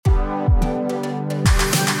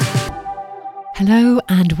Hello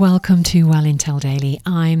and welcome to Well Intel Daily.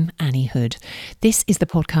 I'm Annie Hood. This is the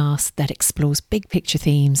podcast that explores big picture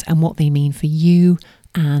themes and what they mean for you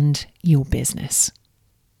and your business.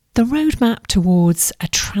 The roadmap towards a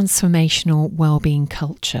transformational wellbeing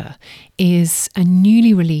culture is a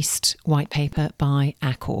newly released white paper by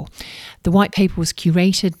Accor. The white paper was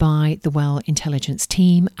curated by the Well Intelligence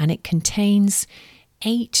team and it contains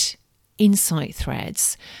 8 insight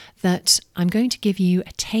threads that I'm going to give you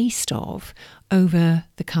a taste of over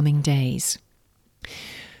the coming days.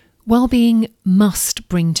 Wellbeing must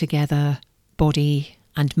bring together body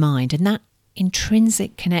and mind, and that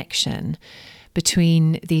intrinsic connection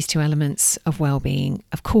between these two elements of wellbeing,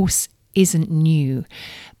 of course, isn't new,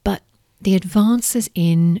 but the advances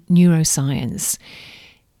in neuroscience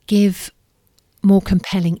give more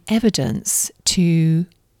compelling evidence to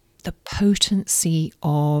the potency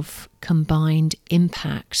of combined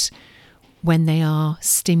impact when they are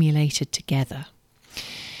stimulated together.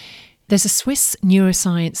 There's a Swiss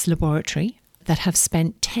neuroscience laboratory that have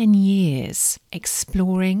spent 10 years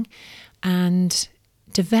exploring and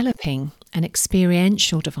developing an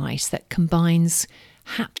experiential device that combines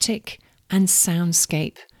haptic and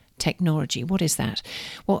soundscape technology. What is that?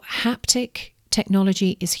 Well, haptic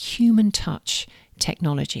technology is human touch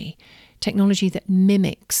technology that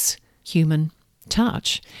mimics human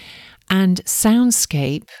touch. And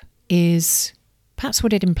soundscape is perhaps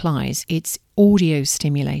what it implies. It's audio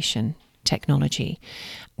stimulation technology.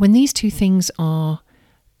 When these two things are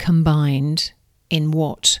combined in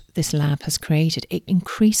what this lab has created, it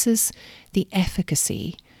increases the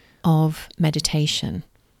efficacy of meditation.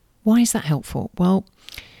 Why is that helpful? Well,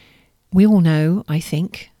 we all know, I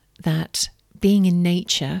think, that being in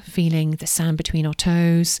nature, feeling the sand between our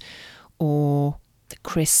toes, or the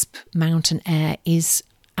crisp mountain air is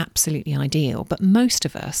absolutely ideal. But most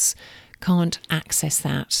of us can't access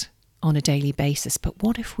that on a daily basis. But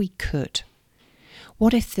what if we could?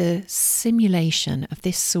 What if the simulation of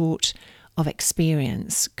this sort of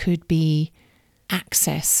experience could be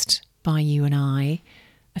accessed by you and I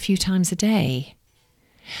a few times a day?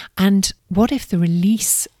 And what if the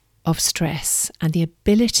release of stress and the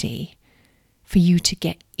ability for you to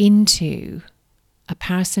get into a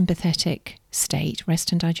parasympathetic state,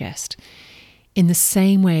 rest and digest, in the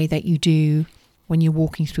same way that you do when you're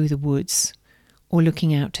walking through the woods or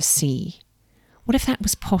looking out to sea? What if that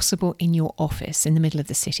was possible in your office in the middle of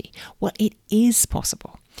the city? Well, it is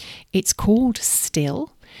possible. It's called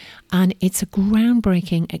Still, and it's a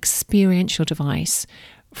groundbreaking experiential device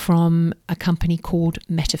from a company called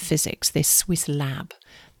Metaphysics, this Swiss lab.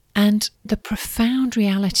 And the profound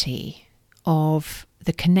reality of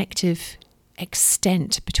the connective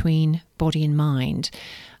extent between body and mind,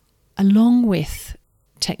 along with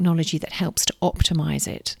technology that helps to optimize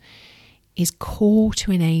it, is core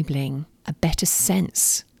to enabling a better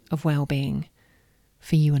sense of well-being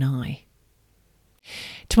for you and I.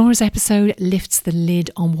 Tomorrow's episode lifts the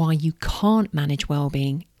lid on why you can't manage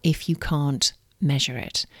well-being if you can't measure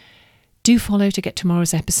it. Do follow to get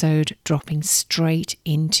tomorrow's episode dropping straight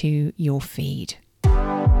into your feed.